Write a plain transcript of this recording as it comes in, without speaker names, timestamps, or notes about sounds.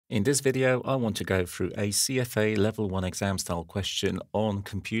In this video, I want to go through a CFA Level 1 exam style question on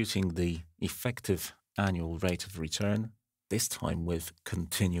computing the effective annual rate of return, this time with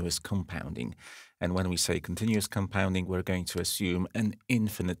continuous compounding. And when we say continuous compounding, we're going to assume an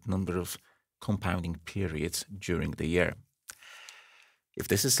infinite number of compounding periods during the year. If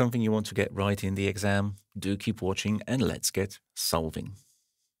this is something you want to get right in the exam, do keep watching and let's get solving.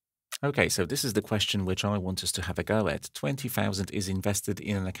 Okay, so this is the question which I want us to have a go at. 20,000 is invested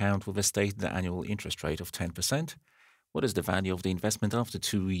in an account with a stated annual interest rate of 10%. What is the value of the investment after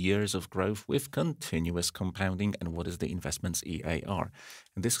 2 years of growth with continuous compounding, and what is the investment's EAR?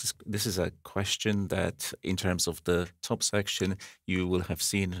 And this is a question that, in terms of the top section, you will have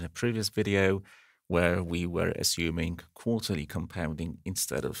seen in a previous video where we were assuming quarterly compounding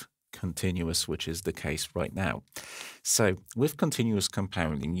instead of continuous, which is the case right now. So with continuous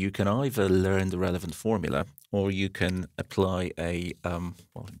compounding, you can either learn the relevant formula or you can apply you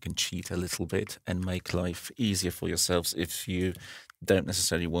can cheat a little bit and make life easier for yourselves if you don't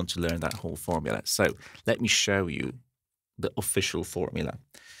necessarily want to learn that whole formula. So let me show you the official formula.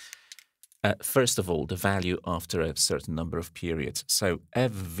 First of all, the value after a certain number of periods. So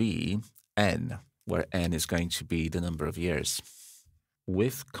FVN, where N is going to be the number of years.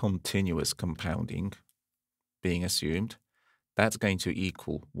 With continuous compounding being assumed, that's going to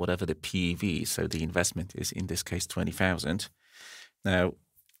equal whatever the PV, so the investment is, in this case, 20,000. Now,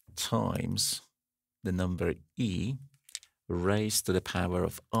 times the number E raised to the power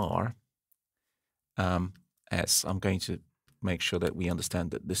of R S. I'm going to make sure that we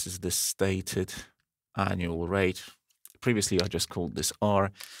understand that this is the stated annual rate. Previously, I just called this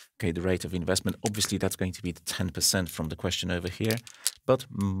R, okay, the rate of investment. Obviously, that's going to be the 10% from the question over here, but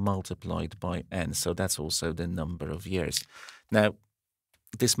multiplied by N. So that's also the number of years. Now,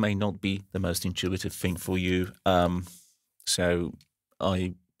 this may not be the most intuitive thing for you. So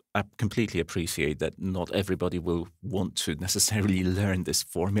I completely appreciate that not everybody will want to necessarily learn this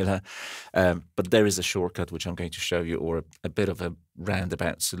formula, but there is a shortcut which I'm going to show you, or a bit of a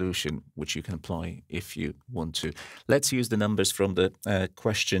roundabout solution which you can apply if you want to. Let's use the numbers from the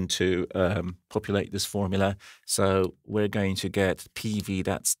question to populate this formula. So we're going to get PV,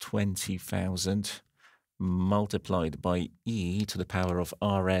 that's 20,000, multiplied by E to the power of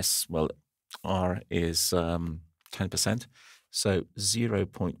RS. Well, R is 10%. So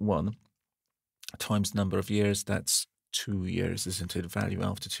 0.1 times number of years, that's 2 years, isn't it? Value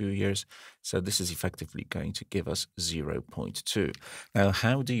after 2 years. So this is effectively going to give us 0.2. Now,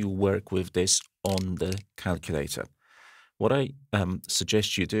 how do you work with this on the calculator? What I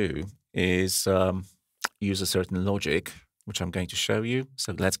suggest you do is use a certain logic, which I'm going to show you.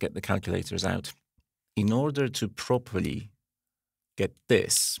 So let's get the calculators out. In order to properly get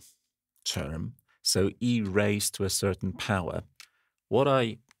this term, so E raised to a certain power, what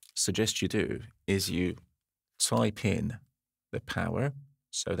I suggest you do is you type in the power,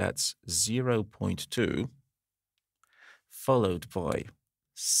 so that's 0.2, followed by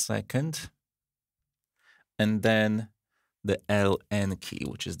second, and then the ln key,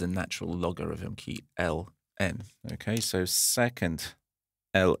 which is the natural logarithm key, ln. Okay, so second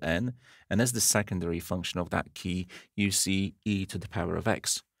ln, and as the secondary function of that key, you see e to the power of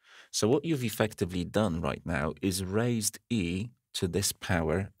x. So what you've effectively done right now is raised e to this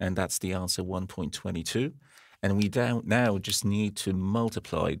power, and that's the answer 1.22. And we now just need to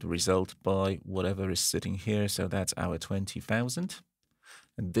multiply the result by whatever is sitting here. So that's our 20,000.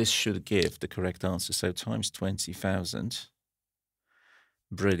 And this should give the correct answer. So times 20,000.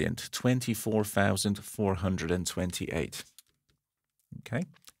 Brilliant. 24,428. Okay,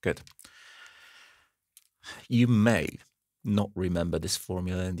 good. You may not remember this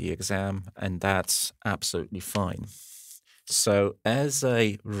formula in the exam, and that's absolutely fine. So as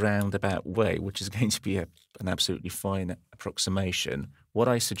a roundabout way, which is going to be an absolutely fine approximation, what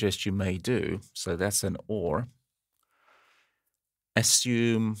I suggest you may do, so that's an or,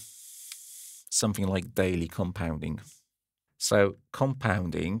 assume something like daily compounding. So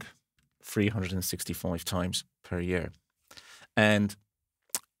compounding 365 times per year. And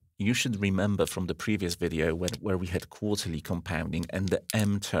you should remember from the previous video where we had quarterly compounding and the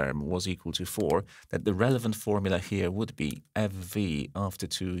M term was equal to 4, that the relevant formula here would be FV after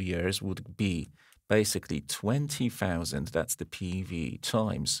 2 years would be basically 20,000, that's the PV,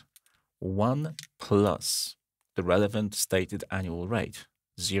 times 1 plus the relevant stated annual rate,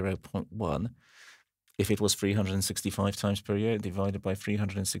 0.1. If it was 365 times per year, divided by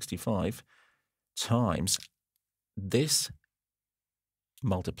 365 times this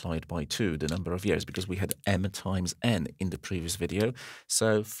multiplied by 2, the number of years, because we had m times n in the previous video.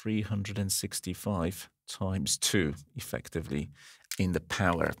 So 365 times 2, effectively. in the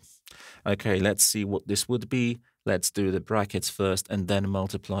power. Okay, let's see what this would be. Let's do the brackets first and then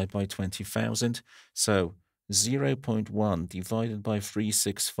multiply by 20,000. So 0.1 divided by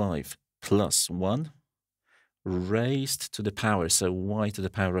 365 plus 1 raised to the power, so y to the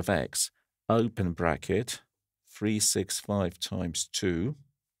power of x, open bracket, 365 times 2,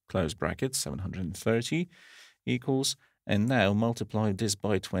 close bracket, 730 equals, and now multiply this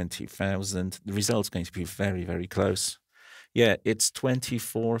by 20,000. The result's going to be very, very close. Yeah, it's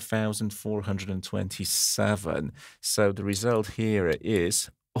 24,427. So the result here is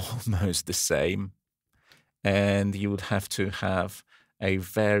almost the same. And you would have to have a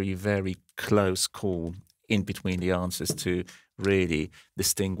very, very close call in between the answers to really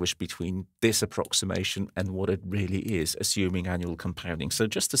distinguish between this approximation and what it really is, assuming annual compounding. So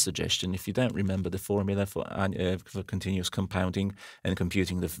just a suggestion, if you don't remember the formula for continuous compounding and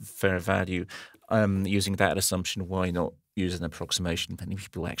computing the fair value, using that assumption, why not use an approximation? Many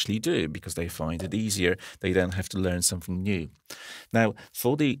people actually do because they find it easier. They don't have to learn something new. Now,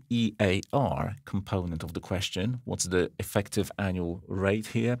 for the EAR component of the question, what's the effective annual rate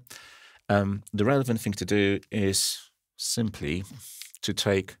here? The relevant thing to do is simply to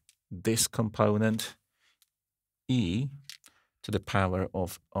take this component, e to the power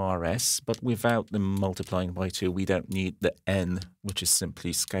of rs, but without the multiplying by 2. We don't need the n, which is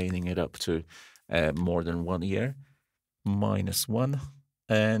simply scaling it up to more than 1 year, minus 1,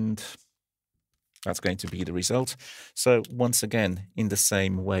 and that's going to be the result. So once again, in the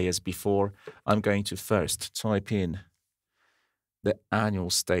same way as before, I'm going to first type in the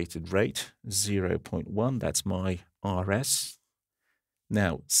annual stated rate, 0.1, that's my RS.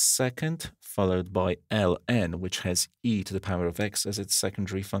 Now, second, followed by ln, which has e to the power of x as its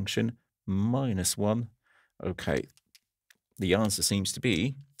secondary function, minus 1. Okay, the answer seems to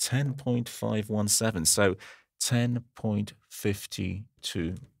be 10.517, so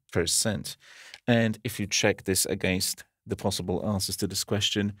 10.52%. And if you check this against the possible answers to this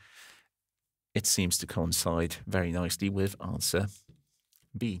question, it seems to coincide very nicely with answer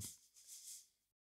B.